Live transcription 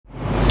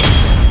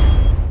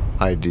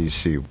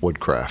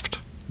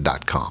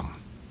idcwoodcraft.com.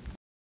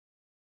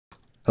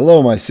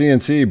 Hello, my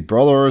CNC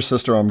brother or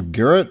sister. I'm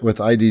Garrett with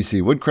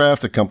IDC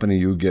Woodcraft, a company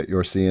you get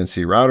your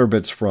CNC router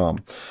bits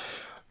from.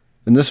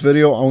 In this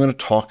video, I'm going to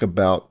talk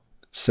about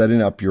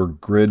setting up your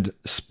grid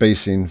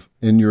spacing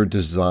in your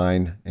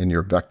design in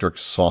your Vectric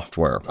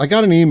software. I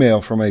got an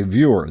email from a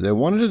viewer. They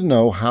wanted to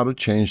know how to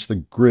change the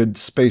grid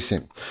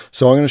spacing.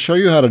 So I'm going to show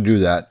you how to do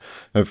that.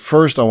 But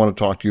first, I want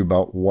to talk to you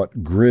about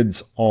what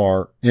grids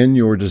are in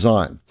your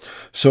design.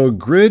 So a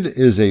grid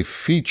is a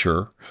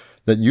feature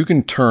that you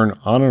can turn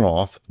on and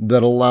off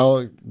that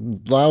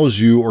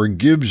allows you or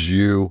gives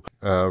you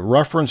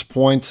reference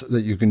points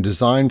that you can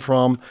design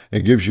from. It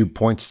gives you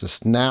points to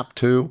snap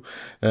to,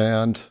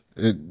 and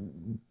it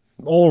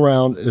all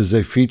around is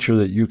a feature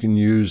that you can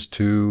use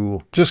to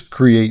just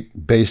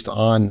create based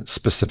on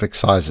specific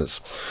sizes.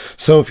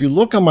 So if you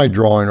look on my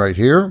drawing right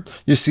here,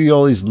 you see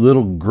all these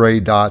little gray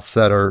dots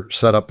that are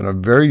set up in a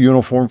very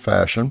uniform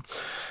fashion,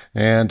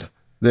 and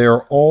they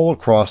are all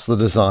across the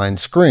design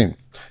screen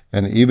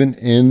and even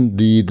in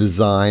the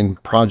design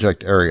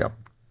project area,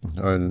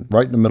 and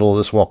right in the middle of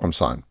this welcome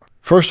sign.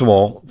 First of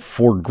all,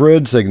 for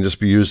grids, they can just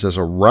be used as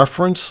a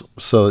reference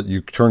so that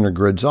you turn the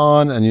grids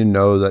on and you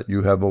know that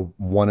you have a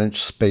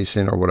 1-inch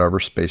spacing or whatever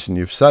spacing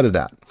you've set it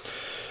at.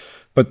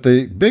 But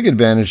the big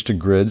advantage to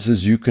grids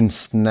is you can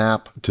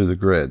snap to the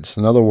grids.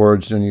 In other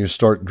words, when you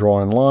start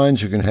drawing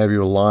lines, you can have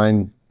your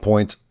line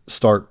points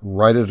start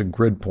right at a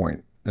grid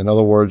point. In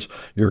other words,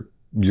 you're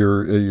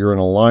in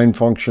a line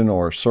function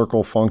or a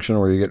circle function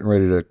where you're getting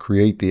ready to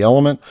create the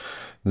element.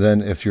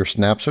 Then if your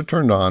snaps are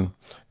turned on,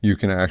 you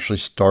can actually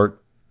start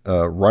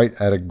right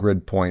at a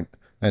grid point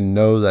and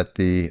know that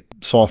the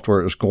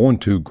software is going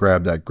to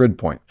grab that grid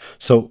point.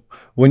 So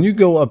when you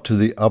go up to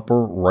the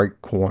upper right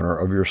corner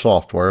of your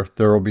software,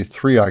 there will be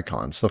 3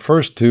 icons. The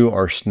first 2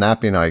 are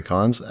snapping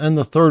icons, and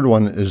the third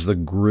one is the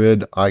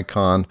grid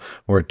icon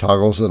where it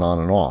toggles it on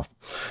and off.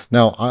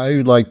 Now, I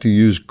like to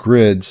use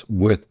grids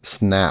with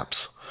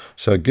snaps,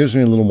 so it gives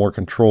me a little more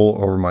control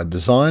over my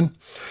design.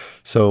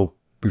 So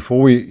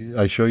before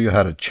I show you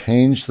how to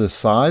change the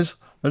size,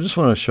 I just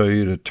want to show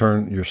you to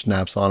turn your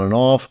snaps on and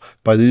off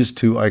by these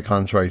 2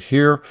 icons right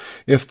here.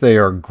 If they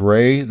are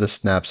gray, the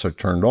snaps are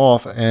turned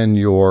off and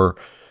your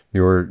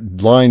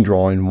line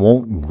drawing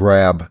won't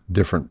grab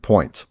different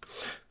points.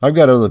 I've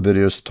got other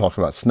videos to talk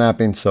about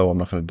snapping, so I'm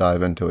not going to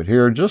dive into it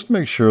here. Just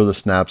make sure the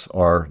snaps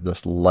are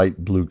this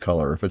light blue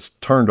color. If it's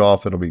turned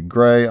off, it'll be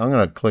gray. I'm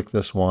going to click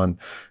this one.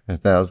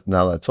 And now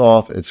that's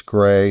off, it's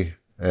gray.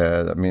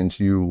 That means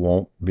you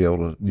won't be able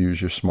to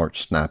use your smart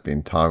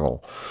snapping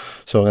toggle.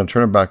 So I'm going to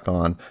turn it back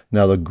on.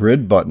 Now the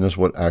grid button is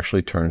what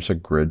actually turns the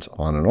grids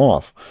on and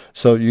off.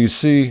 So you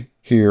see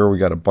here we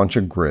got a bunch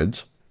of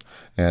grids,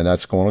 and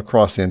that's going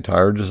across the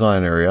entire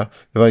design area.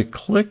 If I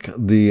click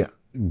the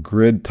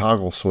grid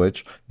toggle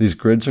switch, these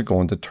grids are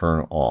going to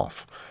turn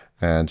off.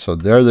 And so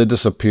there they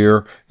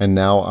disappear, and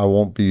now I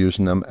won't be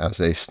using them as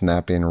a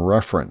snapping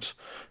reference.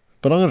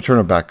 But I'm going to turn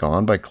it back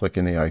on by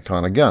clicking the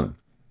icon again.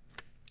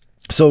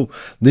 So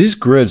these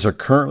grids are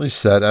currently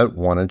set at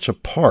 1 inch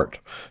apart.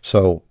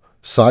 So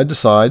side to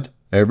side,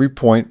 every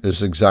point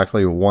is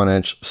exactly 1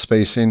 inch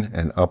spacing,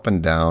 and up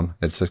and down,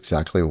 it's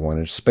exactly 1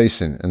 inch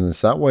spacing. And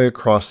it's that way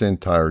across the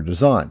entire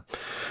design.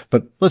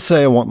 But let's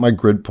say I want my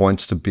grid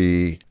points to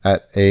be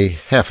at a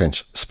 1/2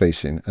 inch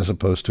spacing as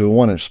opposed to a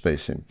 1 inch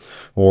spacing,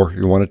 or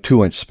you want a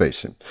 2 inch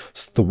spacing.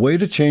 So the way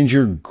to change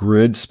your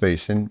grid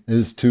spacing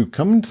is to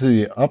come into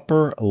the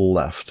upper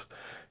left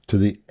to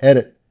the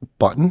edit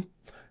button,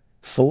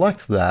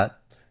 select that,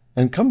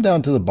 and come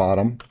down to the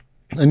bottom,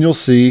 and you'll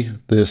see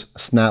this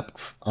snap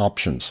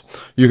options.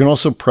 You can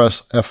also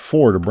press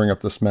F4 to bring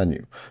up this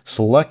menu.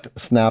 Select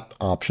snap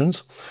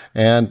options,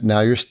 and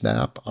now your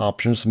snap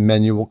options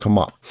menu will come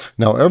up.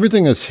 Now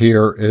everything that's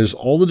here is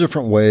all the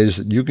different ways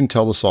that you can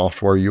tell the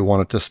software you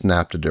want it to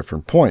snap to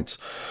different points.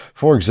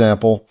 For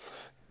example,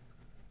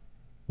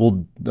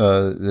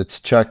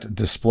 it's checked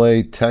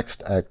display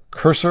text at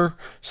cursor,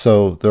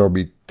 so there will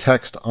be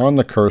text on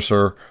the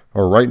cursor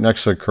or right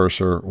next to the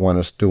cursor when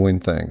it's doing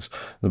things.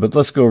 But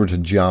let's go over to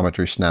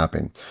geometry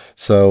snapping.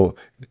 So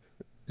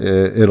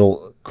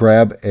it'll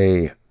grab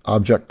a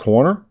object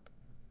corner,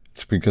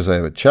 it's because I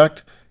have it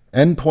checked,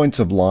 endpoints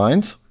of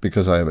lines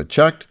because I have it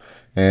checked,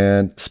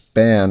 and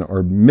span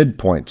or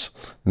midpoints.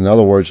 In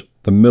other words,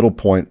 the middle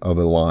point of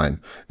a line,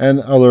 and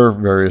other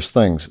various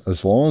things.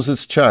 As long as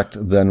it's checked,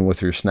 then with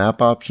your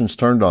snap options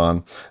turned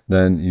on,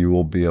 then you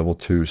will be able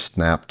to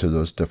snap to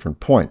those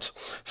different points.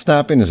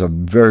 Snapping is a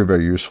very,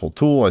 very useful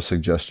tool. I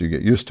suggest you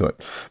get used to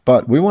it.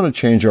 But we want to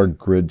change our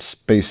grid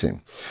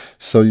spacing.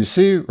 So you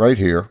see right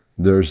here,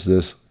 there's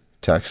this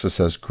text that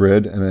says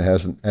grid, and it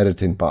has an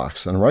editing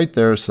box, and right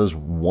there it says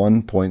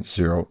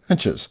 1.0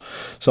 inches.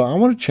 So I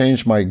want to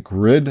change my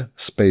grid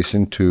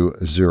spacing to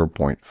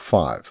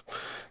 0.5.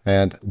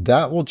 And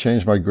that will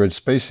change my grid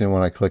spacing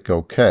when I click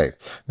OK.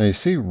 Now you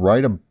see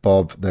right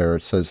above there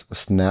it says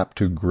snap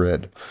to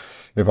grid.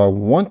 If I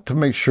want to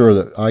make sure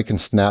that I can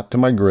snap to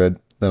my grid,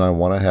 then I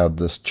want to have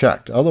this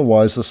checked.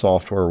 Otherwise, the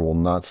software will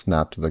not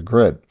snap to the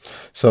grid.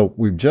 So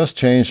we've just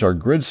changed our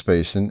grid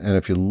spacing, and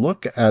if you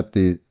look at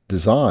the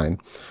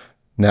design,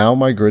 now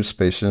my grid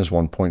spacing is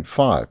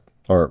 1.5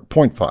 or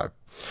 0.5.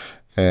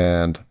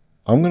 And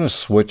I'm going to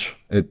switch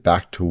it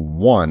back to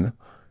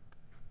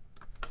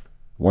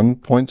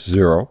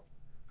 1.0,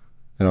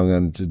 and I'm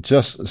going to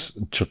just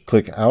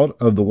click out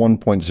of the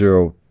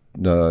 1.0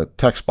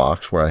 text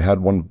box where I had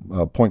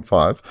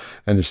 1.5,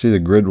 and you see the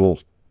grid will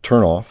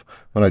turn off.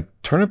 When I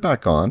turn it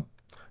back on,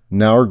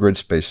 now our grid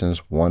spacing is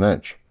 1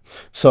 inch.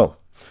 So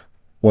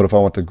what if I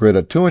want the grid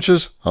at 2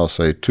 inches? I'll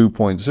say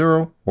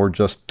 2.0 or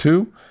just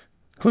 2.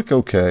 Click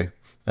OK,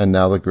 and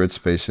now the grid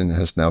spacing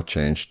has now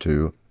changed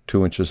to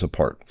 2 inches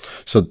apart.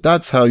 So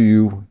that's how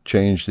you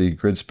change the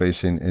grid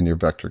spacing in your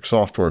Vectric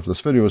software. If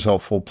this video was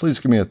helpful, please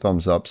give me a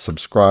thumbs up,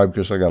 subscribe,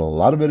 because I got a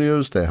lot of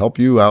videos to help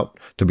you out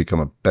to become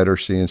a better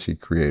CNC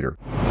creator.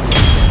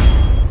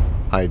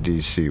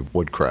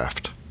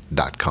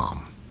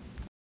 idcwoodcraft.com